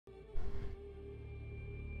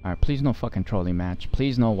Alright, please no fucking trolling match.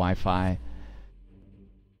 Please no Wi-Fi.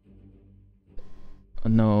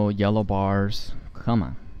 No yellow bars. Come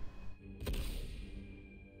on.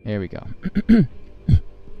 Here we go.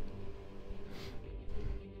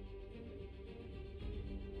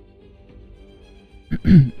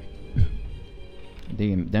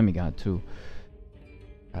 Demigod too.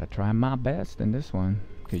 Gotta try my best in this one.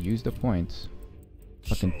 Could use the points.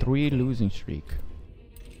 Fucking 3 losing streak.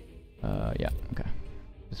 Yeah, okay.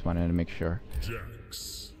 Just wanted to make sure.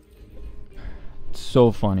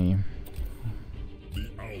 So funny.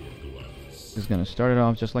 Just gonna start it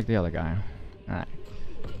off just like the other guy. Alright.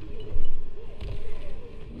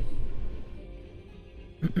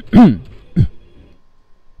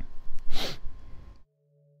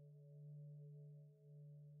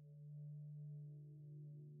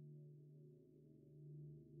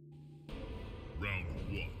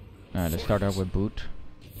 Alright, let's start out with boot.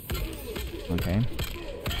 Okay.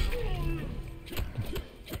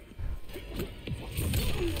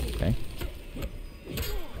 Okay.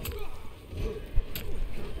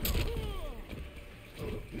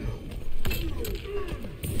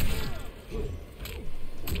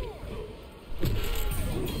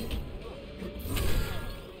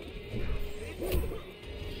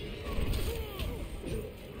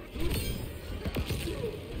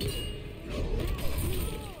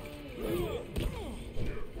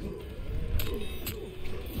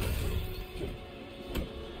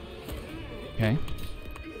 Okay.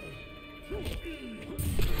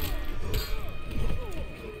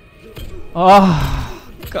 Oh,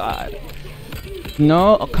 God.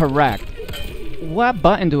 No, correct. What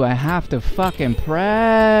button do I have to fucking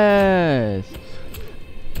press?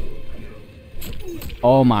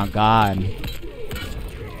 Oh my God.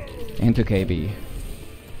 Into KB.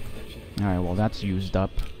 Alright, well that's used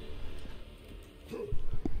up.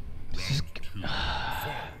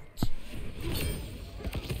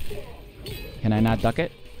 Can I not duck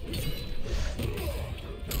it?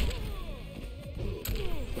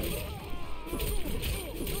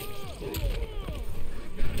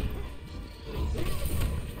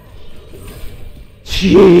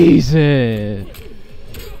 Jesus!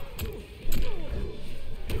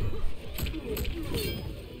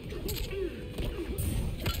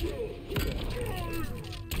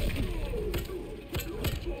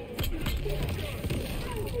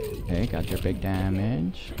 Okay, got your big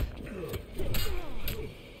damage.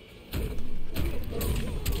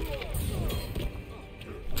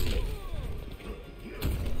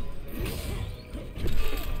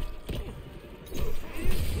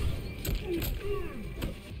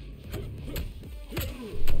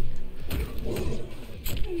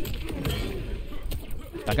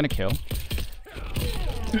 Not gonna kill.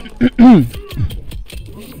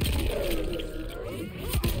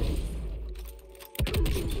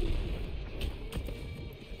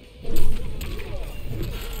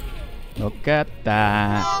 Look at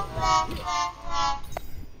that.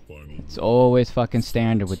 It's always fucking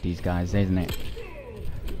standard with these guys, isn't it?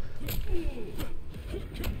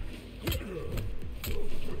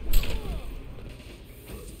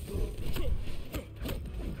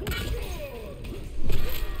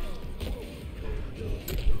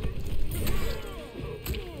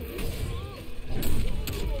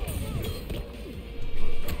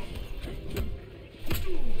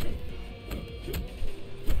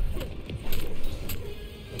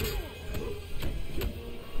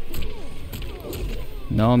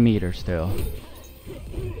 No meter still.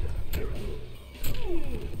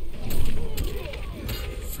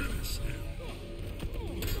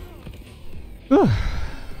 You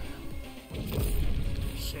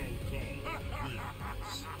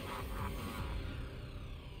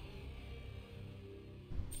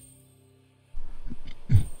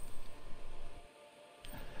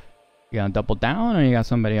gonna double down or you got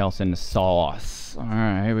somebody else in the sauce?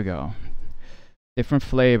 Alright, here we go. Different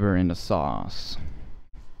flavor in the sauce.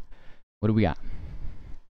 What do we got?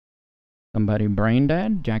 Somebody brain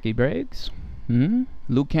dead? Jackie Briggs?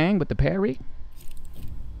 Liu Kang with the parry?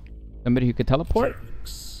 Somebody who could teleport?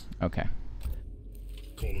 Okay.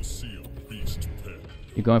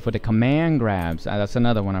 You're going for the command grabs. That's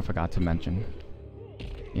another one I forgot to mention.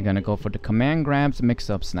 You're gonna go for the command grabs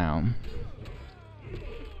mix-ups now.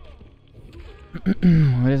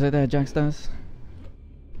 What is it that Jax does?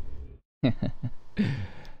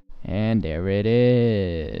 And there it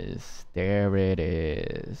is. There it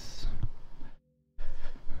is.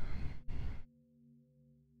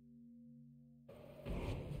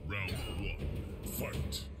 Round 1,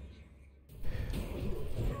 fight.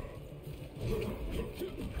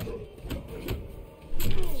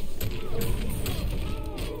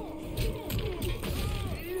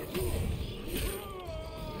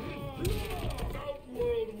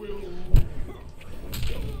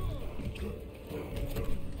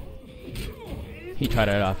 He tried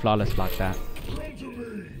to flawless block that.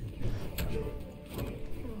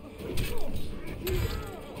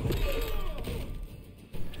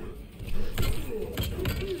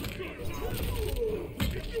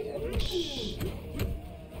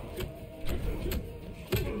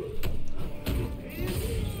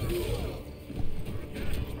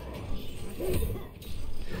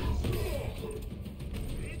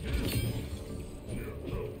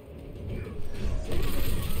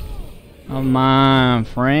 Come on,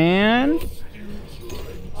 friend.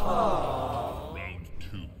 Round 2.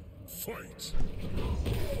 Fight.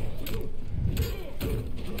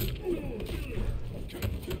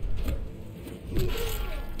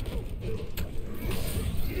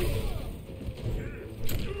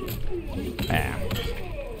 Yeah.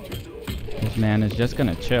 This man is just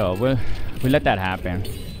gonna chill. We let that happen.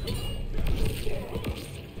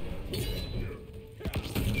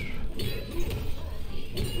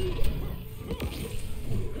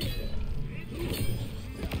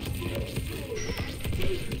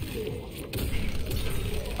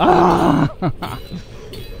 Ah!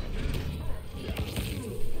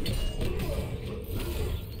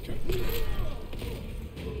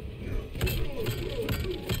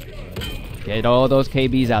 Get all those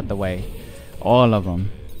KBs out the way. All of them.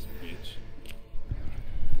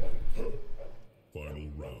 Final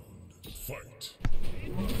round. Fight.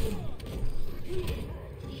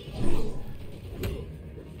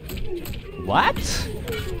 What?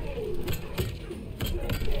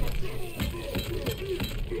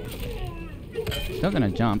 Still gonna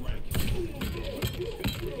jump.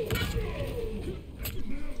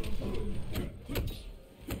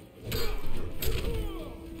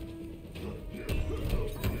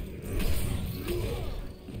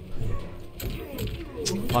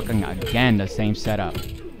 Fucking again, the same setup.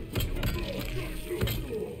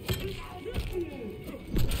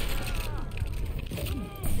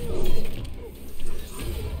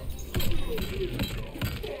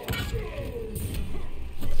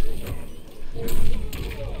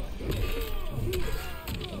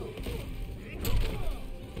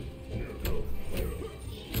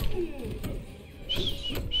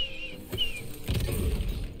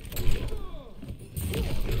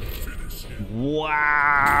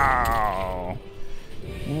 Wow!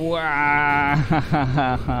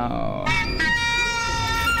 Wow!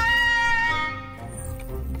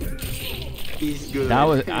 He's good. That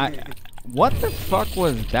was what the fuck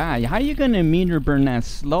was that? How you gonna meter burn that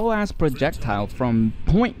slow ass projectile from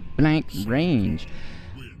point blank range?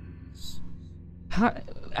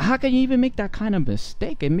 How can you even make that kind of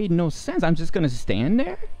mistake? It made no sense. I'm just gonna stand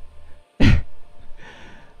there?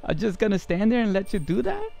 I'm just gonna stand there and let you do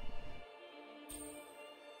that?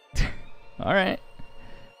 Alright.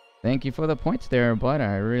 Thank you for the points there, bud.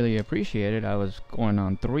 I really appreciate it. I was going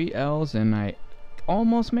on 3 L's and I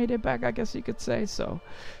almost made it back, I guess you could say. So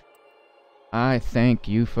I thank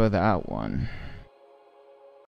you for that one.